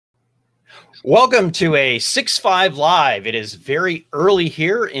Welcome to a 6-5 Live. It is very early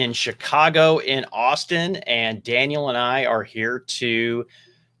here in Chicago, in Austin, and Daniel and I are here to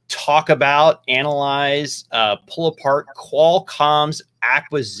talk about, analyze, pull apart Qualcomm's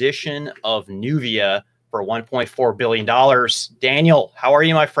acquisition of NUVIA for $1.4 billion. Daniel, how are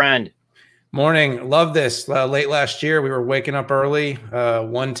you, my friend? Morning. Love this. Late last year, we were waking up early,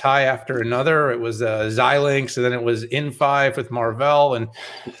 one tie after another. It was Xilinx, and then it was Inphi with Marvell, and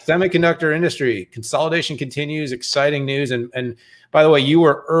semiconductor industry consolidation continues. Exciting news. And by the way, you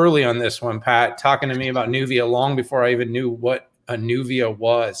were early on this one, Pat, talking to me about NUVIA long before I even knew what a NUVIA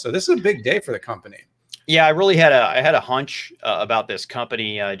was. So this is a big day for the company. Yeah, I had a hunch about this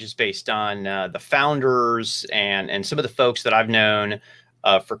company just based on the founders and some of the folks that I've known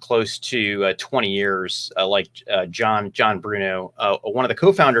for close to 20 years, like John Bruno, one of the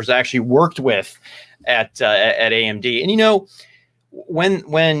co-founders I actually worked with at AMD. And you know,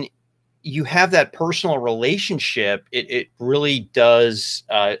 when you have that personal relationship, it really does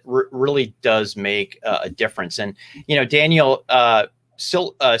make a difference. And you know, Daniel,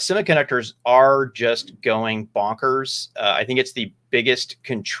 semiconductors are just going bonkers. I think it's the biggest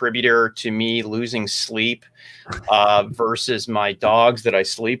contributor to me losing sleep versus my dogs that I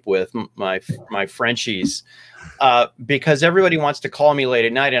sleep with, my Frenchies, because everybody wants to call me late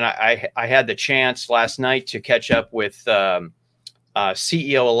at night. And I had the chance last night to catch up with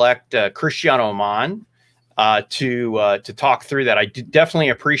CEO-elect Cristiano Amon to talk through that. I definitely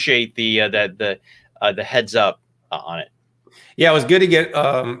appreciate the heads up on it. Yeah, it was good to get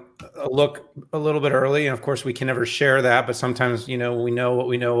a look a little bit early, and of course we can never share that, but sometimes, you know, we know what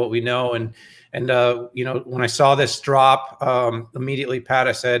we know, and you know, when I saw this drop, immediately, Pat,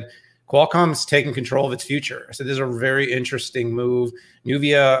 I said, Qualcomm's taking control of its future. I said, this is a very interesting move.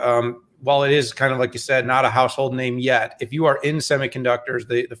 NUVIA, while it is kind of, like you said, not a household name yet, if you are in semiconductors,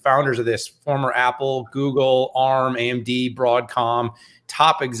 the founders of this, former Apple, Google, ARM, AMD, Broadcom,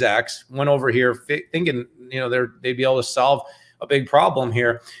 top execs went over here thinking, you know, they'd be able to solve a big problem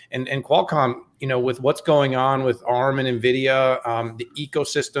here. And Qualcomm, you know, with what's going on with ARM and NVIDIA, the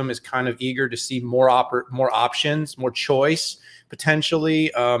ecosystem is kind of eager to see more options, more choice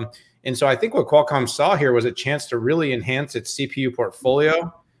potentially. And so I think what Qualcomm saw here was a chance to really enhance its CPU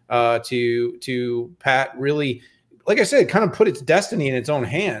portfolio, to Pat, really, like I said, kind of put its destiny in its own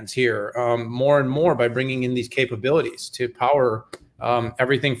hands here, more and more, by bringing in these capabilities to power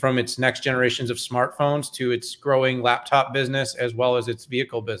everything from its next generations of smartphones to its growing laptop business, as well as its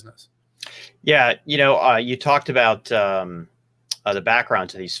vehicle business. Yeah, you know, you talked about the background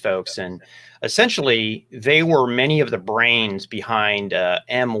to these folks, and essentially they were many of the brains behind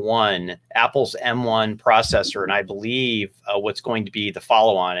M1, Apple's M1 processor, and I believe what's going to be the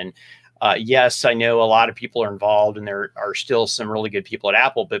follow-on. And yes, I know a lot of people are involved, and there are still some really good people at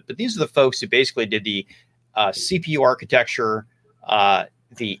Apple, but these are the folks who basically did the CPU architecture,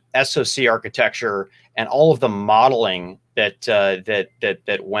 the SoC architecture, and all of the modeling that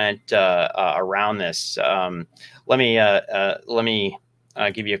went around this. Let me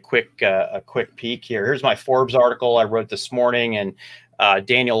give you a quick peek here. Here's my Forbes article I wrote this morning, and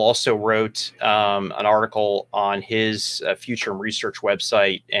Daniel also wrote an article on his Future and Research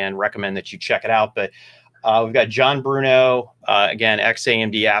website, and recommend that you check it out. But we've got John Bruno, again,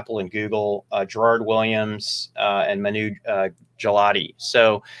 ex-AMD, Apple, and Google, Gerard Williams, and Manu Gelati.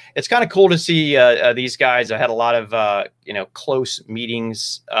 So it's kind of cool to see these guys. I had a lot of you know, close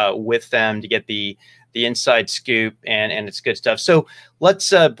meetings with them to get the inside scoop, and it's good stuff. So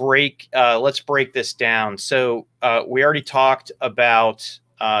let's break this down. So we already talked about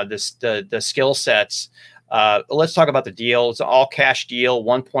the skill sets. Let's talk about the deal. It's an all cash deal,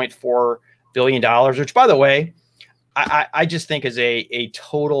 $1.4 billion, which, by the way, I just think is a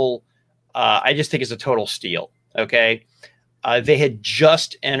total. I just think is a total steal. Okay. They had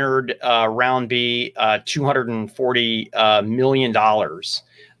just entered round B, $240 million.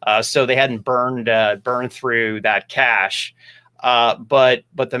 So they hadn't burned through that cash. But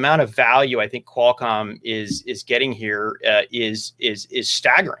the amount of value I think Qualcomm is getting here is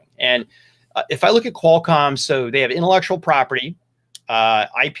staggering. And if I look at Qualcomm, so they have intellectual property,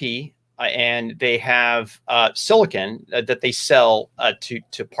 IP, and they have silicon that they sell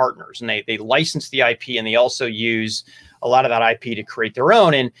to partners, and they license the IP, and they also use a lot of that IP to create their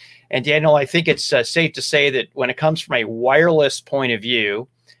own. And Daniel, I think it's safe to say that when it comes from a wireless point of view,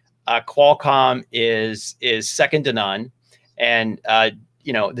 Qualcomm is second to none. And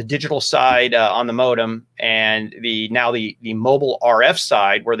you know, the digital side on the modem, and now the mobile RF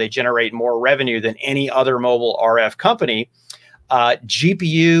side, where they generate more revenue than any other mobile RF company.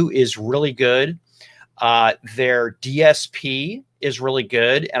 GPU is really good. Their DSP is really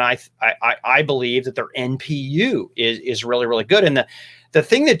good, and I believe that their NPU is really, really good. And the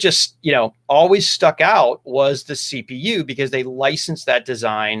thing that just, you know, always stuck out was the CPU, because they licensed that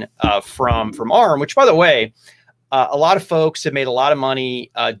design from ARM, which, by the way, a lot of folks have made a lot of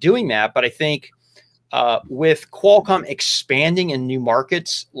money doing that. But I think with Qualcomm expanding in new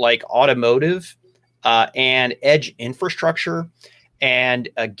markets like automotive and edge infrastructure, and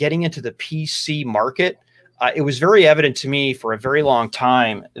getting into the PC market, it was very evident to me for a very long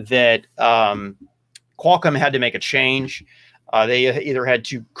time that Qualcomm had to make a change. They either had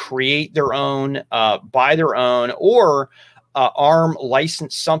to create their own, buy their own, or ARM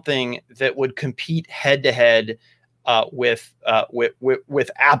license something that would compete head to head with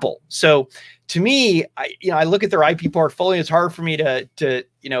Apple. So to me, I look at their IP portfolio. It's hard for me to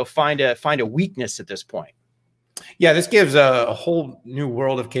find a weakness at this point. Yeah, this gives a whole new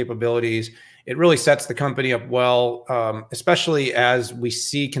world of capabilities. It really sets the company up well, especially as we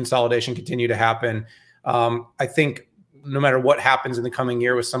see consolidation continue to happen. I think no matter what happens in the coming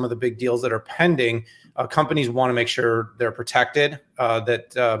year with some of the big deals that are pending, companies want to make sure they're protected,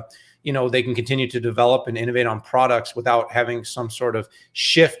 that they can continue to develop and innovate on products without having some sort of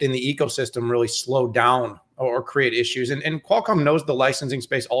shift in the ecosystem really slow down or create issues. And Qualcomm knows the licensing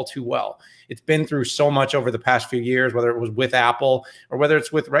space all too well. It's been through so much over the past few years, whether it was with Apple or whether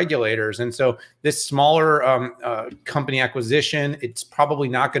it's with regulators. And so this smaller company acquisition, it's probably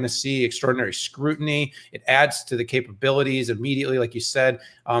not going to see extraordinary scrutiny. It adds to the capabilities immediately, like you said.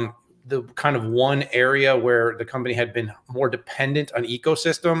 The kind of one area where the company had been more dependent on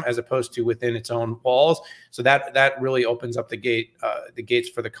ecosystem as opposed to within its own walls. So that really opens up the gates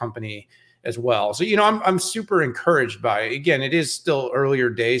for the company as well. So, I'm super encouraged by it. Again, it is still earlier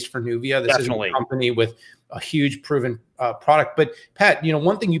days for NUVIA. This Definitely. is a company with a huge proven product. But Pat,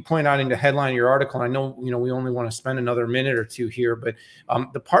 one thing you point out in the headline of your article, and I know, we only want to spend another minute or two here, but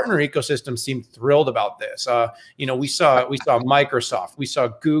the partner ecosystem seemed thrilled about this. We saw Microsoft, we saw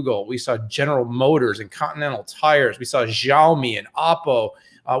Google, we saw General Motors and Continental Tires, we saw Xiaomi and Oppo.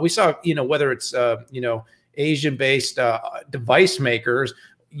 We saw, whether it's, Asian-based device makers,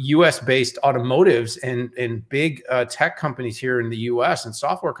 US-based automotives and big tech companies here in the US and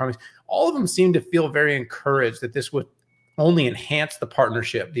software companies, all of them seem to feel very encouraged that this would only enhance the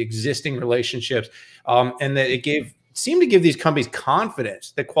partnership, the existing relationships, and that it seemed to give these companies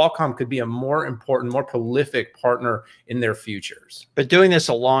confidence that Qualcomm could be a more important, more prolific partner in their futures. But doing this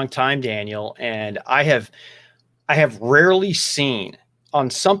a long time, Daniel, and I have rarely seen on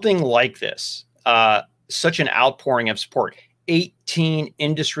something like this such an outpouring of support. 18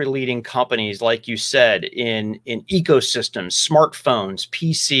 industry-leading companies, like you said, in ecosystems, smartphones,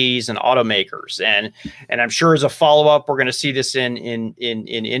 PCs, and automakers, and I'm sure as a follow-up, we're going to see this in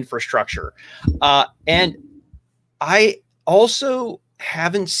infrastructure. And I also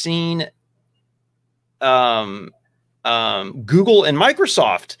haven't seen Google and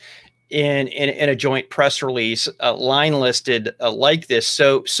Microsoft in a joint press release line listed like this,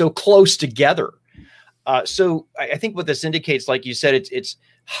 so close together. So I think what this indicates, like you said, it's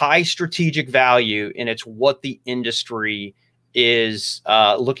high strategic value, and it's what the industry is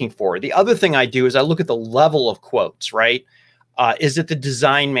looking for. The other thing I do is I look at the level of quotes, right? Is it the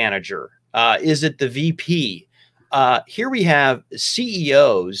design manager? Is it the VP? Here we have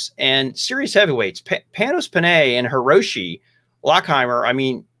CEOs and serious heavyweights, Panos Panay and Hiroshi Lockheimer. I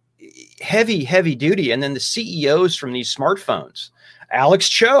mean, heavy duty. And then the CEOs from these smartphones, Alex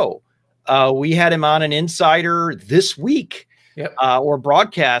Cho. We had him on an Insider this week, yep. Or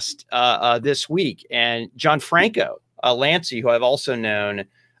broadcast this week, and John Franco Lancy, who I've also known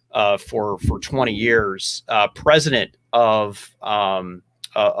for 20 years, president of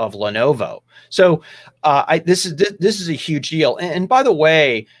Lenovo. So this is a huge deal. And by the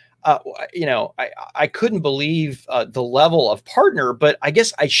way, I couldn't believe the level of partner, but I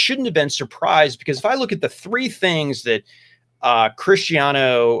guess I shouldn't have been surprised, because if I look at the three things that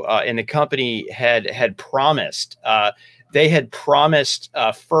Cristiano and the company had promised. They had promised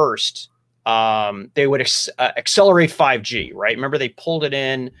first they would accelerate 5G, right? Remember, they pulled it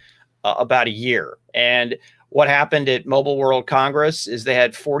in about a year. And what happened at Mobile World Congress is they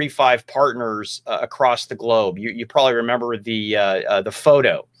had 45 partners across the globe. You probably remember the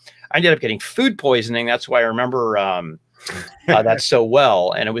photo. I ended up getting food poisoning. That's why I remember that so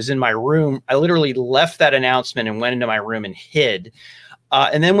well. And it was in my room. I literally left that announcement and went into my room and hid.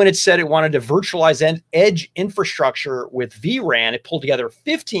 And then when it said it wanted to virtualize edge infrastructure with vRAN, it pulled together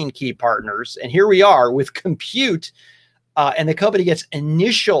 15 key partners. And here we are with compute. And the company gets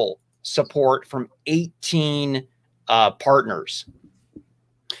initial support from 18 partners.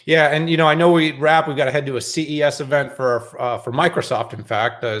 Yeah, and I know we've got to head to a CES event for Microsoft. In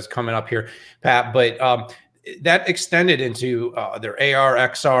fact, is coming up here, Pat. But that extended into their AR,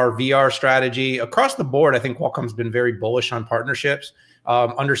 XR, VR strategy across the board. I think Qualcomm's been very bullish on partnerships,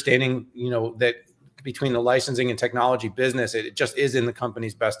 understanding that between the licensing and technology business, it just is in the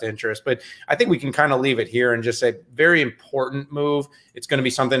company's best interest. But I think we can kind of leave it here and just say very important move. It's going to be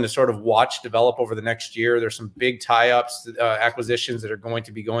something to sort of watch develop over the next year. There's some big tie-ups, acquisitions that are going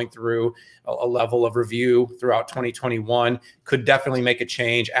to be going through a level of review throughout 2021. Could definitely make a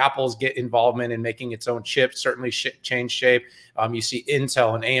change. Apple's get involvement in making its own chips, certainly change shape. You see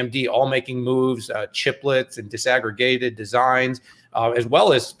Intel and AMD all making moves, chiplets and disaggregated designs. As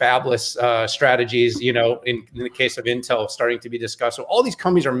well as fabless strategies, in the case of Intel starting to be discussed. So all these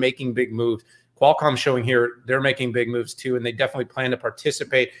companies are making big moves. Qualcomm showing here they're making big moves too, and they definitely plan to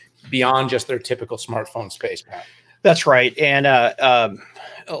participate beyond just their typical smartphone space, Pat. That's right. And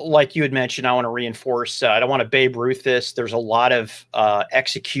like you had mentioned, I want to reinforce, I don't want to Babe Ruth this. There's a lot of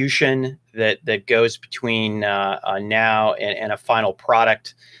execution that goes between now and a final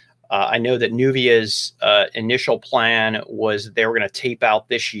product. I know that NUVIA's initial plan was they were going to tape out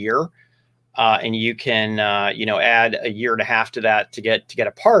this year, and you can add a year and a half to that to get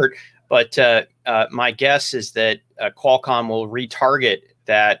a part. But my guess is that Qualcomm will retarget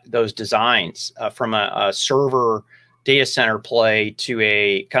those designs from a server data center play to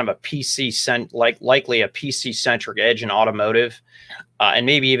a kind of a PC likely a PC centric edge in automotive. And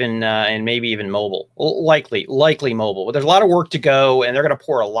maybe even mobile, likely mobile. But there's a lot of work to go, and they're going to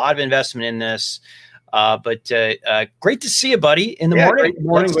pour a lot of investment in this. But great to see you, buddy, in the morning.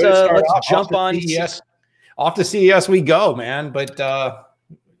 Let's jump on CES. Off to CES we go, man. But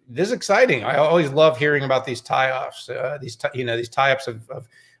this is exciting. I always love hearing about these tie-offs, these tie-ups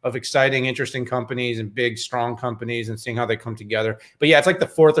of exciting, interesting companies and big, strong companies, and seeing how they come together. But yeah, it's like the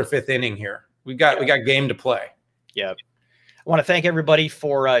 4th or 5th inning here. We got game to play. Yeah. I want to thank everybody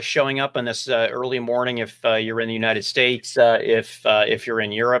for showing up on this early morning. If you're in the United States, if you're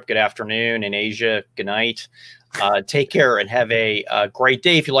in Europe, good afternoon. In Asia, good night. Take care and have a great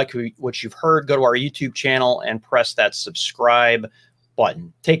day. If you like what you've heard, go to our YouTube channel and press that subscribe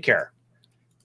button. Take care.